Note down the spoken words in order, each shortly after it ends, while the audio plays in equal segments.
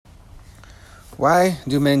Why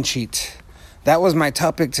do men cheat? That was my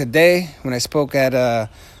topic today when I spoke at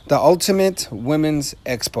the Ultimate Women's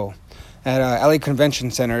Expo at LA Convention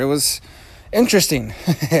Center. It was interesting.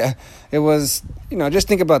 It was, just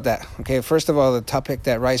think about that. Okay, first of all, the topic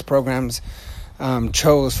that Rise Programs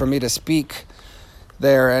chose for me to speak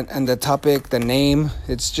there, and the topic, the name,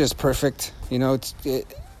 it's just perfect.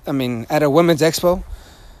 At a women's expo,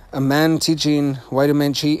 a man teaching why do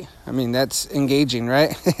men cheat. That's engaging,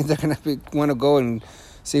 right? They're going to want to go and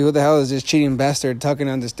see who the hell is this cheating bastard talking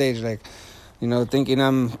on the stage, thinking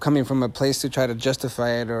I'm coming from a place to try to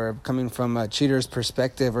justify it, or coming from a cheater's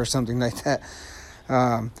perspective or something like that.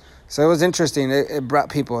 So it was interesting. It brought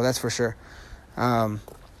people, that's for sure. And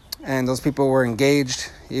those people were engaged,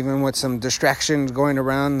 even with some distractions going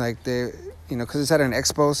around, because it's at an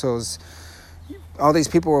expo, so all these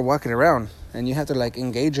people were walking around, and you have to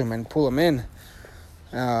engage them and pull them in.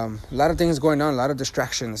 A lot of things going on, a lot of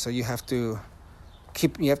distractions, so you have to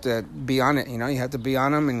be on it. You have to be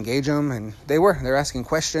on them, engage them, and they're asking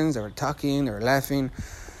questions, they were talking, they were laughing.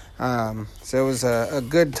 So it was a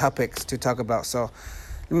good topic to talk about. So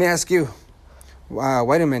let me ask you,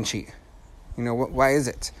 why do men cheat? Why is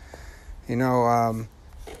it?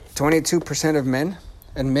 22% of men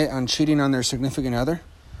admit on cheating on their significant other.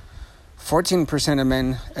 14% of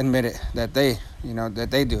men admit it, that they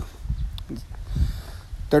do.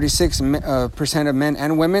 36% of men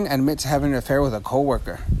and women admit to having an affair with a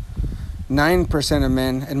coworker. 9% of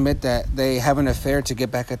men admit that they have an affair to get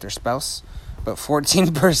back at their spouse, but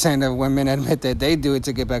 14% of women admit that they do it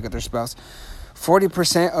to get back at their spouse.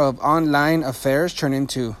 40% of online affairs turn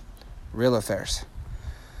into real affairs.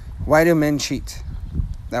 Why do men cheat?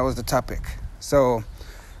 That was the topic. So a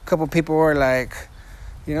couple people were like,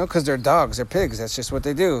 because they're dogs, they're pigs. That's just what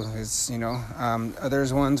they do.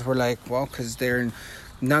 Others ones were like, well, because they're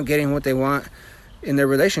not getting what they want in their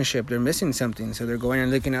relationship. They're missing something, so they're going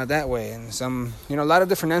and looking out that way. And some, a lot of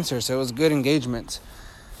different answers. So it was good engagement.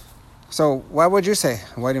 So why would you say,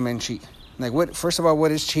 why do men cheat? First of all,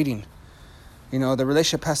 what is cheating? The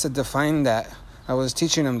relationship has to define that. I was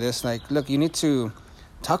teaching them this, look, you need to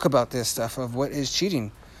talk about this stuff of what is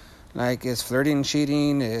cheating. Is flirting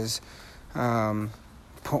cheating? Is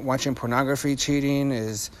watching pornography cheating?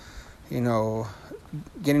 Is,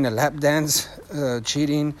 getting a lap dance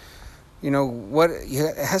cheating?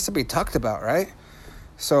 It has to be talked about, right?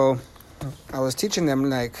 So I was teaching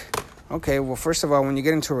them okay, well, first of all, when you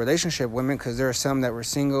get into a relationship, women, because there are some that were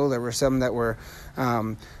single, there were some that were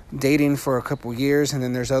dating for a couple years, and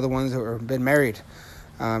then there's other ones that were been married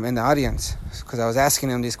in the audience, because I was asking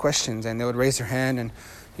them these questions, and they would raise their hand, and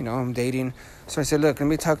I'm dating. So I said, look, let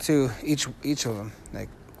me talk to each of them.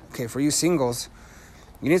 Okay, for you singles,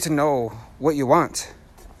 you need to know what you want.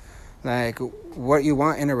 What you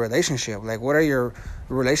want in a relationship. What are your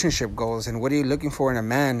relationship goals, and what are you looking for in a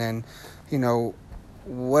man? And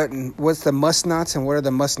what's the must nots, and what are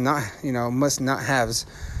the must not haves.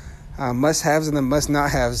 Must haves and the must not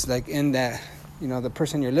haves, in that the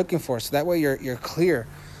person you're looking for. So that way you're clear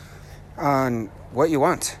on what you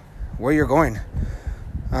want, where you're going.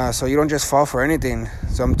 So you don't just fall for anything.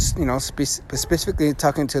 So I'm specifically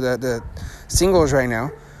talking to the singles right now.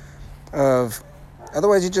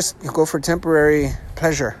 Otherwise you go for temporary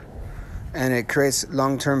pleasure, and it creates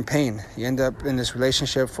long-term pain. You end up in this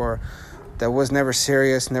relationship that was never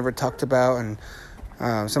serious, never talked about, and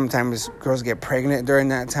sometimes girls get pregnant during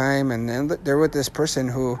that time, and then they're with this person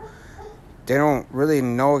who they don't really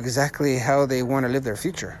know exactly how they want to live their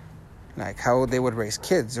future, how they would raise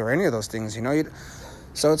kids or any of those things.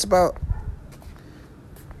 So it's about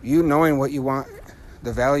you knowing what you want,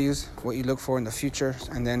 the values, what you look for in the future,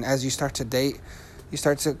 and then as you start to date, you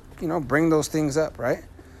start to bring those things up, right?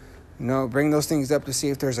 Bring those things up to see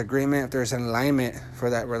if there's agreement, if there's an alignment for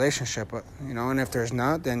that relationship. And if there's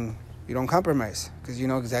not, then you don't compromise, because you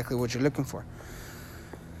know exactly what you're looking for.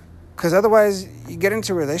 Because otherwise, you get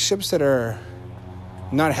into relationships that are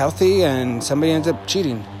not healthy, and somebody ends up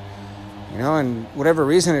cheating. And whatever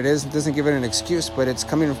reason it is, it doesn't give it an excuse, but it's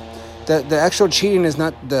coming. The actual cheating is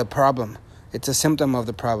not the problem. It's a symptom of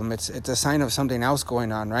the problem. It's a sign of something else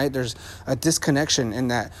going on, right? There's a disconnection in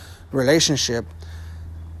that relationship.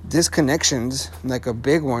 Disconnections, a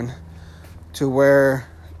big one, to where,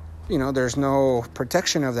 there's no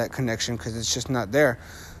protection of that connection, because it's just not there.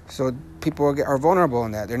 So people are vulnerable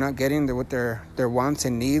in that. They're not getting what their wants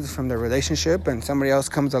and needs from their relationship, and somebody else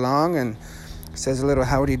comes along and says a little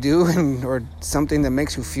howdy do, or something that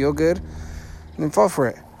makes you feel good, and then fall for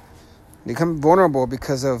it. They become vulnerable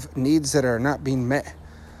because of needs that are not being met.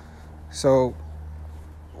 So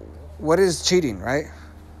what is cheating, right?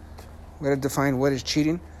 We got to define what is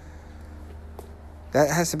cheating. That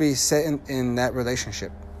has to be set in that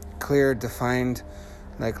relationship. Clear, defined.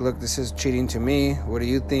 Like, look, this is cheating to me. What do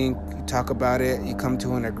you think? You talk about it. You come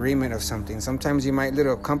to an agreement of something. Sometimes you might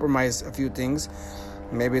little compromise a few things,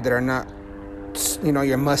 maybe that are not,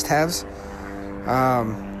 your must-haves.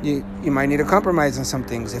 You might need to compromise on some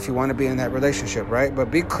things if you want to be in that relationship, right?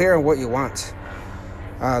 But be clear on what you want.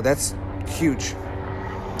 That's huge.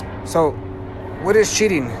 So, what is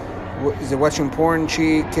cheating? Is it watching porn,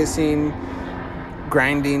 cheat, kissing,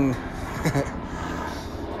 grinding?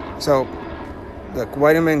 So, look,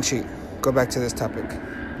 why do men cheat? Go back to this topic.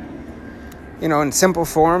 In simple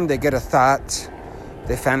form, they get a thought,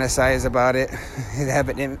 they fantasize about it, they have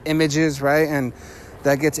images, right? And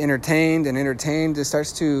that gets entertained, it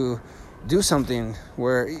starts to do something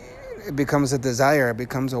where it becomes a desire, it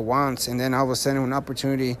becomes a want, and then all of a sudden when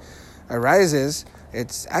opportunity arises,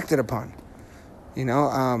 it's acted upon.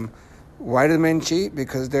 Why do men cheat?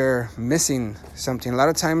 Because they're missing something. A lot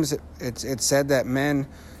of times it's said that men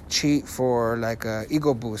cheat for like a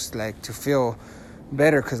ego boost, like to feel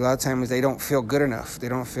better, because a lot of times they don't feel good enough. They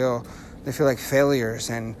feel like failures,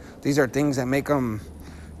 and these are things that make them,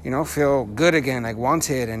 feel good again, like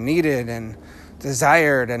wanted and needed and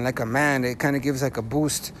desired, and like a man, it kind of gives like a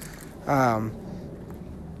boost. So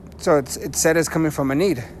it's said as coming from a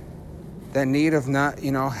need. That need of not,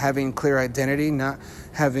 having clear identity, not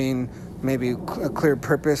having maybe a clear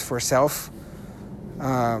purpose for self,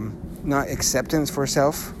 not acceptance for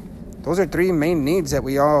self. Those are three main needs that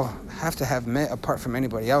we all have to have met apart from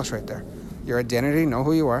anybody else right there. Your identity, know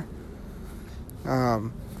who you are.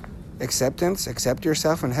 Acceptance, accept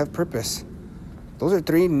yourself and have purpose. Those are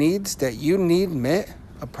three needs that you need met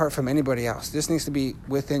apart from anybody else. This needs to be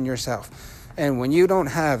within yourself. And when you don't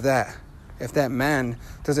have that, if that man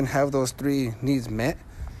doesn't have those three needs met,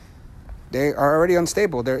 they are already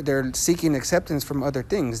unstable. They're seeking acceptance from other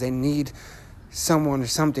things. They need someone or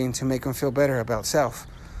something to make them feel better about self.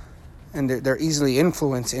 And they're easily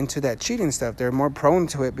influenced into that cheating stuff. They're more prone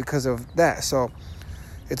to it because of that. So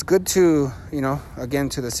it's good to, again,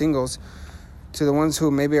 to the singles, to the ones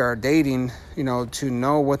who maybe are dating, to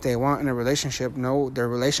know what they want in a relationship, know their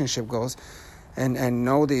relationship goals, and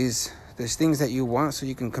know these things that you want, so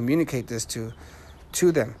you can communicate this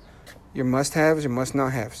to them. Your must-haves, your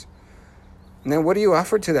must-not-haves. And then what do you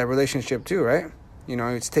offer to that relationship too, right?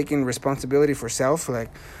 It's taking responsibility for self.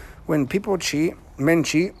 Like when people cheat, men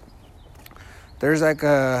cheat, there's like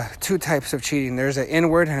two types of cheating. There's an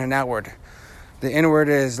inward and an outward. The inward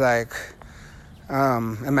is like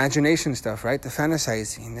imagination stuff, right? The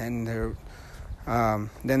fantasizing. And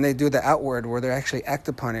then they do the outward, where they actually act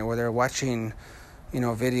upon it, where they're watching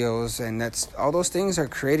videos, and that's all those things are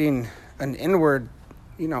creating an inward,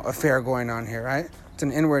 affair going on here, right? It's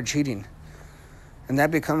an inward cheating. And that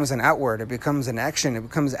becomes an outward. It becomes an action. It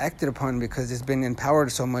becomes acted upon because it's been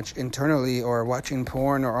empowered so much internally, or watching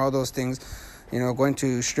porn, or all those things, going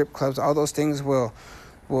to strip clubs. All those things will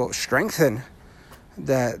strengthen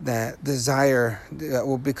that desire. That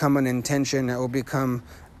will become an intention. That will become,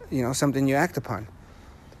 something you act upon.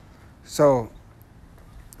 So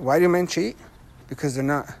why do men cheat? Because they're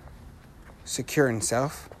not secure in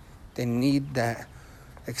self. They need that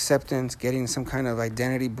acceptance, getting some kind of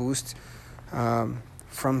identity boost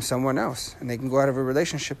from someone else. And they can go out of a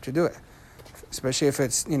relationship to do it. Especially if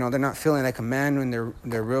it's, they're not feeling like a man in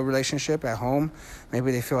their real relationship at home.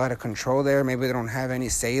 Maybe they feel out of control there. Maybe they don't have any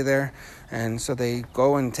say there. And so they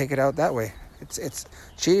go and take it out that way. It's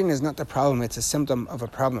cheating is not the problem. It's a symptom of a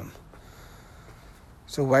problem.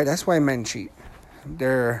 So that's why men cheat.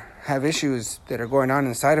 They have issues that are going on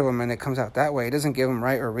inside of them, and it comes out that way. It doesn't give them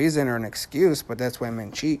right or reason or an excuse, but that's why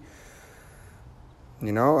men cheat.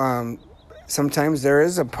 Sometimes there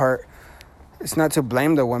is a part. It's not to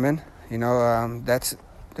blame the women.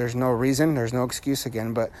 There's no reason, there's no excuse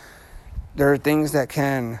again, but there are things that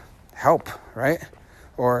can help, right?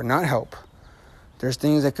 Or not help. There's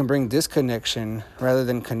things that can bring disconnection rather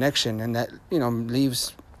than connection, and that,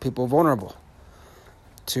 leaves people vulnerable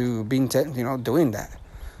to being, doing that,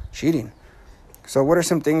 cheating. So what are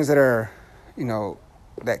some things that are,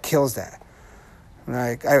 that kills that?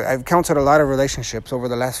 Like I've counseled a lot of relationships over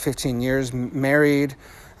the last 15 years, married,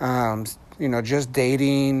 just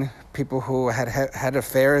dating, people who had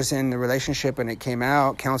affairs in the relationship and it came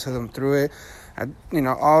out, counsel them through it,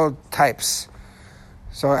 all types.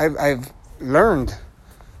 So I've learned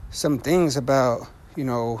some things about,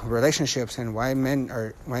 relationships and why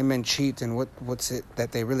men cheat and what's it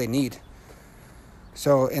that they really need.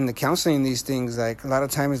 So in the counseling, these things, like a lot of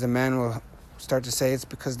times the man will start to say it's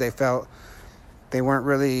because they felt they weren't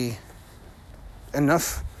really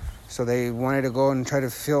enough. So they wanted to go and try to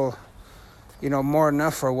fill more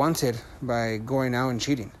enough or wanted by going out and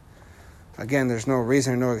cheating. Again, there's no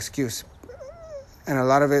reason, no excuse. And a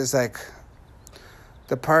lot of it is like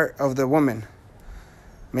the part of the woman.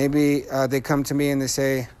 Maybe they come to me and they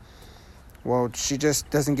say, well, she just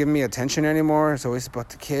doesn't give me attention anymore. It's always about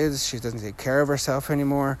the kids. She doesn't take care of herself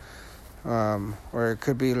anymore. Or it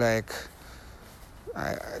could be like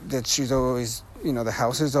that she's always, the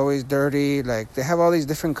house is always dirty. Like, they have all these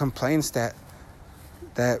different complaints that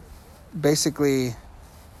basically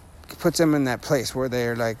puts them in that place where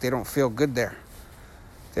they're like, they don't feel good there.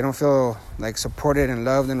 They don't feel like supported and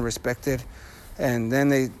loved and respected. And then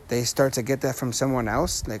they start to get that from someone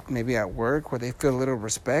else, like maybe at work, where they feel a little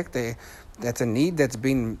respect. That's a need that's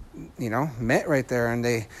being, met right there, and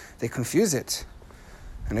they confuse it.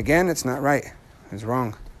 And again, it's not right. It's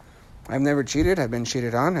wrong. I've never cheated. I've been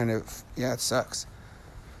cheated on, and it sucks.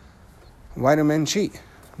 Why do men cheat?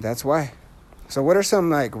 That's why. So what are some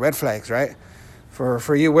like red flags, right?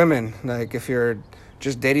 For you women, like if you're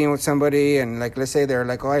just dating with somebody and like, let's say they're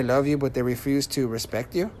like, oh, I love you, but they refuse to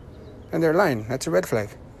respect you, and they're lying. That's a red flag.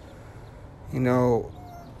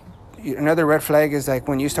 Another red flag is like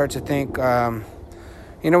when you start to think,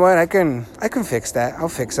 you know what, I can fix that. I'll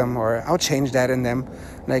fix them, or I'll change that in them.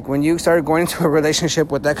 Like when you start going into a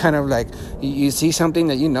relationship with that kind of like, you see something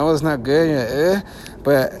that is not good,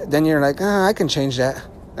 but then you're like, I can change that.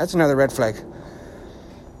 That's another red flag.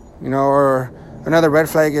 Or another red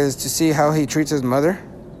flag is to see how he treats his mother.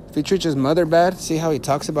 If he treats his mother bad, see how he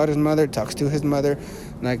talks about his mother, talks to his mother.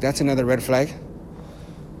 Like, that's another red flag.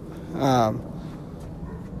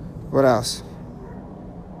 What else?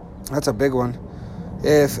 That's a big one.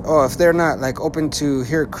 If they're not like open to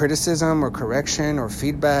hear criticism or correction or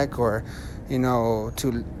feedback, or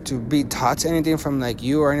to be taught anything from like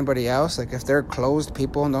you or anybody else, like if they're closed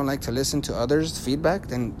people and don't like to listen to others' feedback,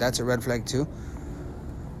 then that's a red flag too.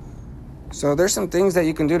 So there's some things that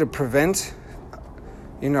you can do to prevent,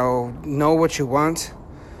 know what you want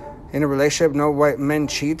in a relationship, know why men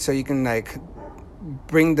cheat, so you can like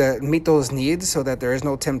meet those needs so that there is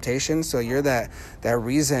no temptation. So you're that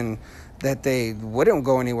reason that they wouldn't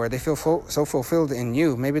go anywhere. They feel so fulfilled in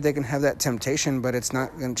you. Maybe they can have that temptation, but it's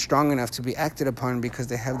not strong enough to be acted upon because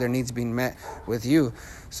they have their needs being met with you.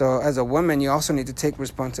 So as a woman, you also need to take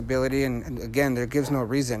responsibility. And again, there gives no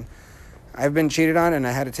reason. I've been cheated on, and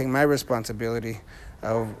I had to take my responsibility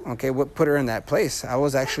of, what put her in that place. I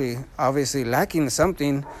was actually obviously lacking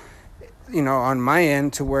something, on my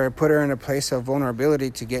end, to where it put her in a place of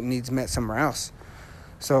vulnerability to get needs met somewhere else.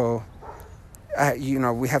 So,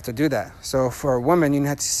 we have to do that. So for a woman, you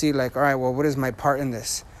have to see like, all right, well, what is my part in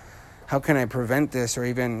this? How can I prevent this? Or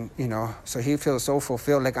even, so he feels so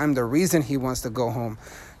fulfilled, like I'm the reason he wants to go home.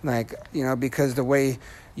 Like, because the way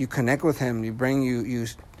you connect with him, you're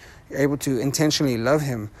able to intentionally love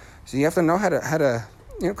him. So you have to know how to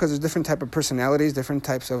because there's different type of personalities, different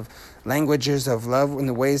types of languages of love and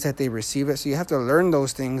the ways that they receive it. So you have to learn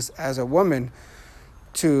those things as a woman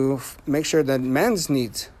to make sure that men's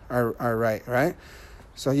needs are right?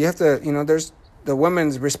 So you have to, there's the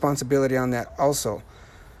woman's responsibility on that also.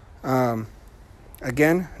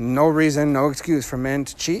 Again, no reason, no excuse for men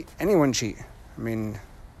to cheat. Anyone cheat. I mean,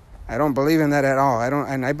 I don't believe in that at all.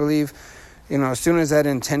 I believe, as soon as that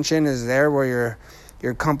intention is there, where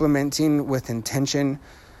you're complimenting with intention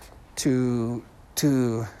to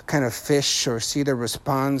kind of fish or see the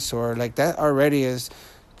response, or like that already is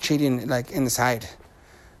cheating, like inside.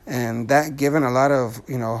 And that, given a lot of,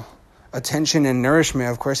 attention and nourishment,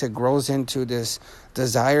 of course, it grows into this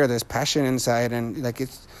desire, this passion inside. And like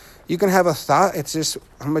you can have a thought, it's just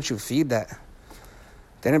how much you feed that.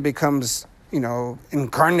 Then it becomes,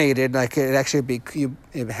 incarnated, like it actually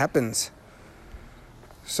it happens.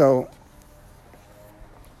 So,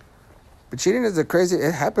 but cheating is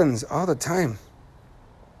it happens all the time.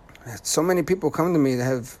 So many people come to me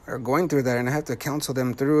that are going through that, and I have to counsel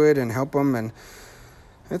them through it and help them, and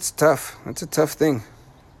it's tough. It's a tough thing.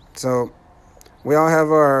 So we all have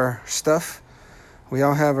our stuff. We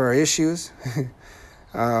all have our issues.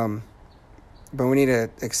 But we need to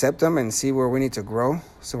accept them and see where we need to grow,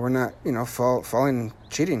 so we're not, falling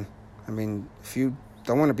cheating. I mean, if you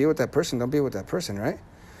don't want to be with that person, don't be with that person, right?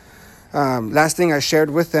 Last thing I shared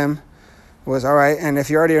with them was, all right, and if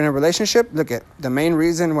you're already in a relationship, look at the main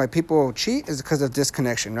reason why people cheat is because of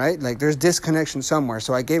disconnection, right? Like there's disconnection somewhere.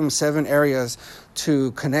 So I gave them 7 areas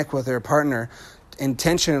to connect with their partner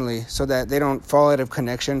intentionally, so that they don't fall out of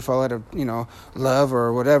connection, fall out of, love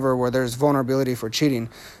or whatever, where there's vulnerability for cheating.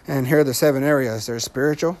 And here are the 7 areas. There's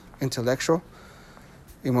spiritual, intellectual,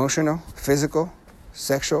 emotional, physical,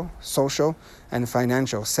 sexual, social, and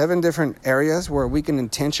financial. 7 different areas where we can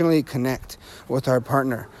intentionally connect with our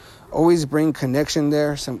partner. always bring connection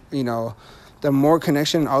there. The more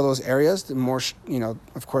connection in all those areas, the more,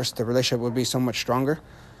 of course, the relationship will be so much stronger.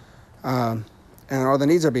 And all the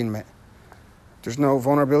needs are being met. There's no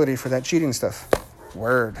vulnerability for that cheating stuff.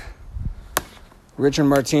 Word. Richard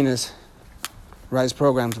Martinez, Rise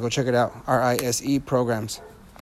Programs. Go check it out. RISE Programs.